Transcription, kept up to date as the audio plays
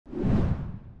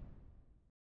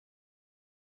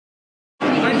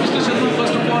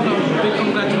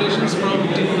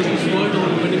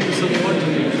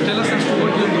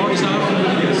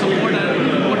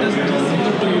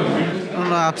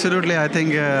absolutely. I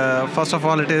think first of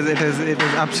all, it is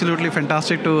absolutely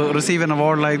fantastic to receive an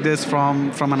award like this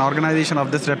from an organization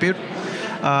of this repute.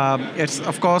 It's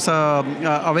of course a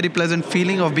very pleasant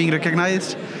feeling of being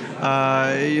recognized.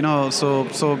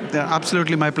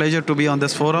 Absolutely my pleasure to be on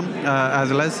this forum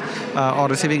as well as or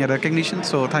receiving a recognition.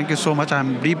 So thank you so much.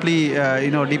 I'm deeply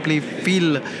deeply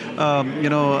feel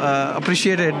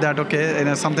appreciated that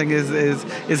okay something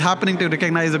is happening to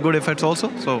recognize the good efforts also.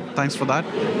 So thanks for that.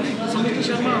 So, Mr.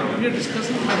 Sharma, we are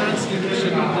discussing finance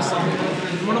leadership at this summit.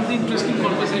 One of the interesting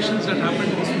conversations that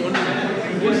happened this morning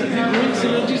was the growing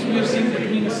synergies we are seeing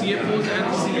between CFOs and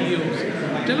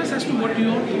CEOs. Tell us as to what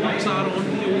your thoughts are on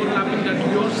the overlapping that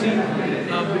you are seeing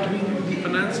between the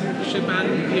finance leadership and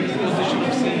the position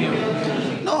of CEO.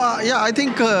 No, yeah, I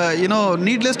think,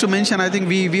 needless to mention, I think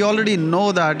we already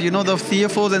know that, the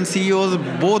CFOs and CEOs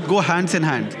both go hands in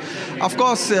hand. Of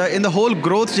course, in the whole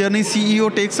growth journey,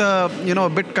 CEO takes a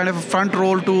bit kind of a front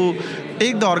role to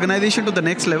take the organization to the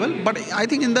next level. But I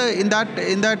think in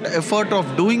that effort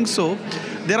of doing so,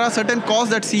 there are certain costs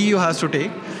that CEO has to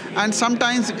take. And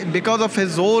sometimes because of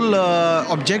his whole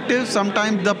objectives,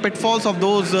 sometimes the pitfalls of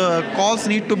those calls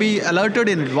need to be alerted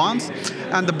in advance.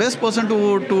 And the best person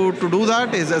to do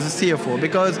that is as a CFO,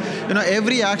 because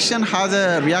every action has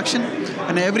a reaction,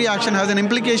 and every action has an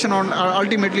implication on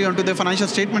ultimately onto the financial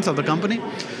statements of the company.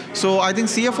 So I think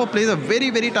CFO plays a very,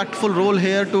 very tactful role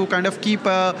here to kind of keep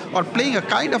or playing a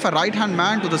kind of a right-hand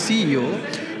man to the CEO.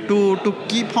 To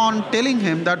keep on telling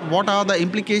him that what are the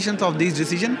implications of these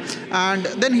decisions, and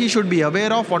then he should be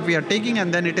aware of what we are taking,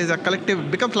 and then it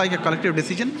becomes like a collective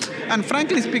decision. And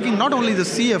frankly speaking, not only the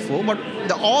CFO, but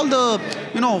all the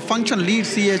function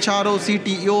leads, CHRO,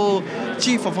 CTO,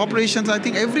 chief of operations, I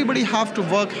think everybody have to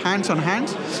work hands on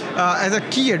hands as a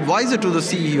key advisor to the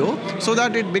CEO, so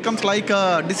that it becomes like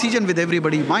a decision with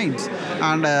everybody's minds,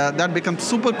 and that becomes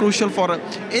super crucial for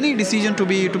any decision to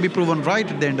be proven right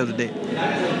at the end of the day.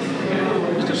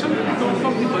 Mr. Sharma, we talked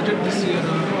about the budget this year. The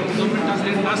government has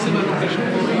made massive allocation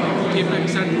for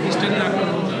CapEx and these 10 lakh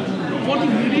crores. For the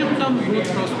medium-term growth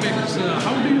prospects,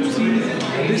 how do you see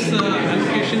this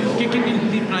allocation kicking into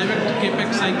the private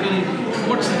CapEx cycle?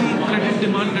 What's the credit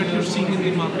demand that you're seeing in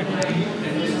the market?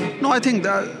 No, I think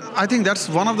that's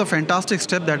one of the fantastic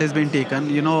steps that has been taken.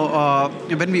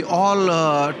 When we all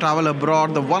travel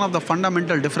abroad, one of the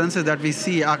fundamental differences that we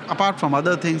see, apart from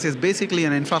other things, is basically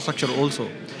an infrastructure also.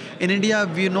 In India,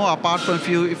 we know, apart from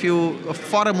if you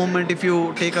for a moment, if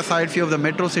you take aside few of the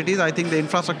metro cities, I think the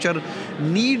infrastructure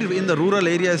need in the rural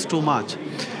area is too much.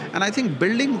 And I think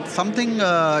building something,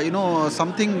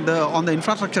 on the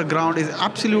infrastructure ground is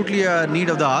absolutely a need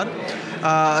of the hour.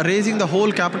 Raising the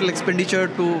whole capital expenditure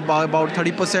to about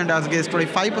 30%, as against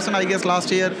 25%, I guess, last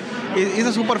year, is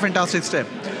a super fantastic step.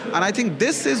 And I think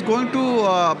this is going to,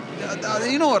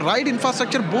 right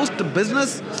infrastructure boost the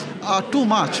business too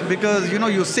much, because,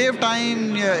 you save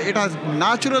time, it has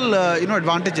natural,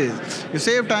 advantages. You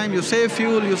save time, you save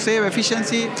fuel, you save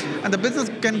efficiency, and the business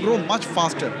can grow much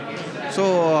faster.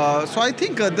 So I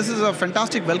think this is a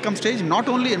fantastic welcome stage, not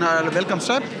only in a welcome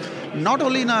step, not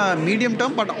only in a medium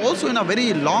term, but also in a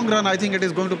very long run. I think it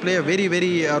is going to play a very,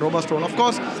 very robust role. Of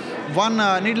course,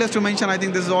 needless to mention, I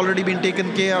think this has already been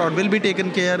taken care or will be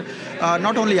taken care,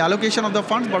 not only allocation of the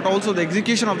funds, but also the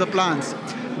execution of the plans.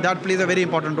 That plays a very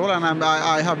important role, and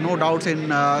I have no doubts in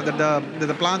that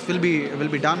the plans will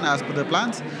be done as per the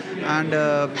plans, and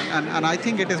I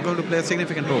think it is going to play a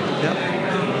significant role. Yeah.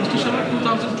 Mr. Sharma,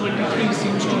 2023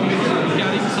 seems to be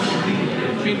carrying some of the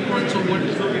pain points of what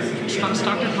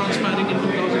started transpiring in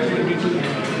 2022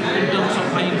 in terms of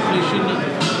high inflation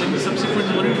and the subsequent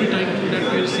monetary tightening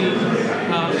that we are seeing,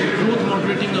 growth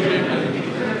moderating a bit.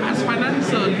 As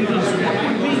finance leaders, what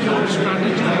would be your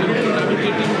strategy for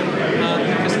navigating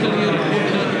the fiscal year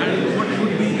ahead, and what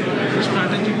would be the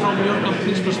strategy from your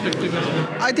company's perspective as well?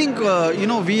 I think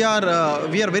we are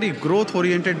very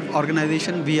growth-oriented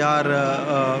organization. We are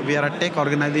a tech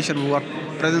organization who are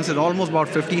present in almost about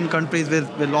 15 countries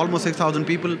with almost 6,000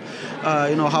 people,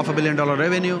 $500 million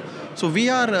revenue. So we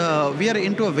are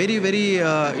into a very, very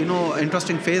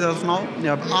interesting phase as of now.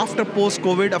 After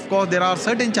post-COVID, of course, there are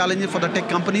certain challenges for the tech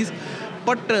companies.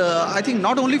 But I think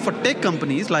not only for tech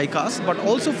companies like us, but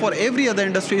also for every other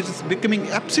industry, it's becoming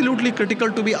absolutely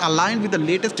critical to be aligned with the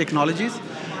latest technologies,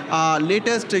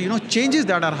 latest changes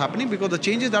that are happening, because the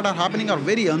changes that are happening are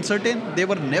very uncertain. They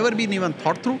were never been even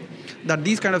thought through that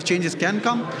these kind of changes can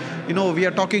come. We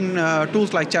are talking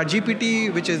tools like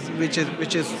ChatGPT,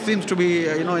 which seems to be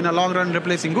in a long run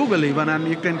replacing Google even, and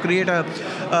you can create a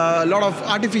lot of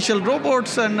artificial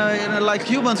robots and like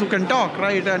humans who can talk,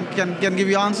 right, and can give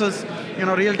you answers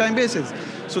real-time basis.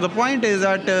 So the point is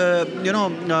that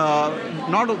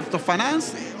not the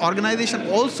finance organization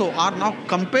also are now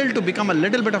compelled to become a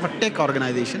little bit of a tech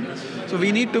organization. So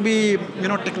we need to be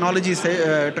technology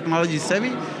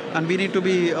savvy, and we need to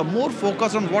be more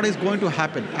focused on what is going to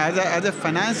happen. As a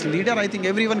finance leader, I think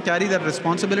everyone carries that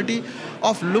responsibility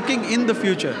of looking in the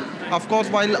future. Of course,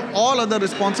 while all other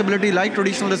responsibility, like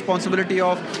traditional responsibility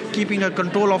of keeping a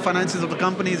control of finances of the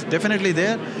company is definitely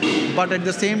there, but at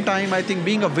the same time, I think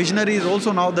being a visionary is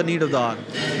also now the need of the hour. Right.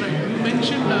 You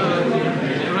mentioned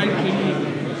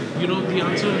the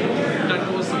answer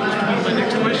that was supposed to be my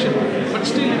next question. But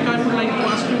still, if I would like to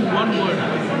ask you one word,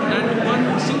 that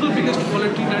one single biggest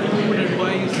quality that you would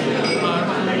advise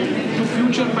to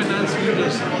future finance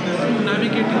leaders to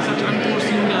navigating such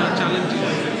unforeseen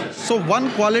challenges. So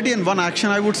one quality and one action,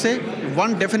 I would say.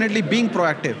 One, definitely being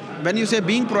proactive. When you say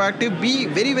being proactive, be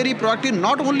very, very proactive,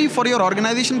 not only for your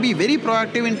organization, be very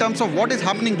proactive in terms of what is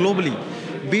happening globally.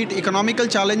 Be it economical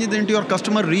challenges into your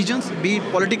customer regions, be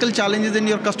it political challenges in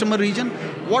your customer region.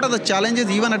 What are the challenges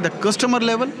even at the customer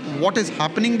level? What is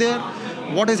happening there?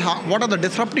 What are the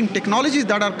disrupting technologies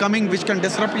that are coming which can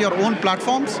disrupt your own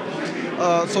platforms?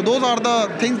 So those are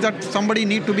the things that somebody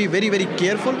need to be very, very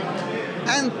careful.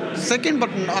 And second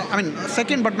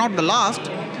but not the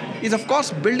last, is of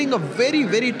course building a very,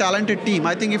 very talented team.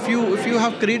 I think if you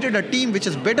have created a team which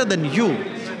is better than you,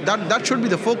 that should be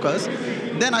the focus.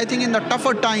 Then I think in the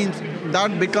tougher times,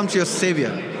 that becomes your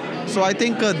savior. So I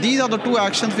think these are the two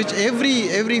actions which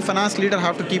every finance leader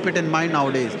have to keep it in mind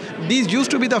nowadays. These used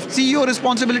to be the CEO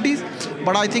responsibilities,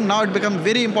 but I think now it becomes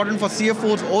very important for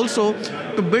CFOs also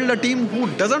to build a team who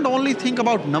doesn't only think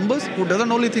about numbers, who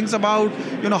doesn't only thinks about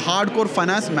hardcore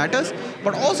finance matters,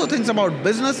 but also thinks about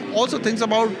business, also thinks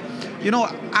about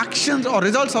actions or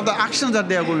results of the actions that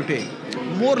they are going to take.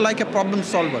 More like a problem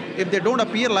solver. If they don't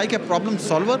appear like a problem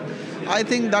solver, I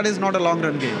think that is not a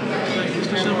long-run game.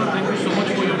 Mr. Sharma, thank you so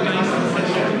much for your time and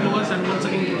talking to us, and once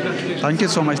again, congratulations. Thank you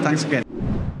so much. Thanks again.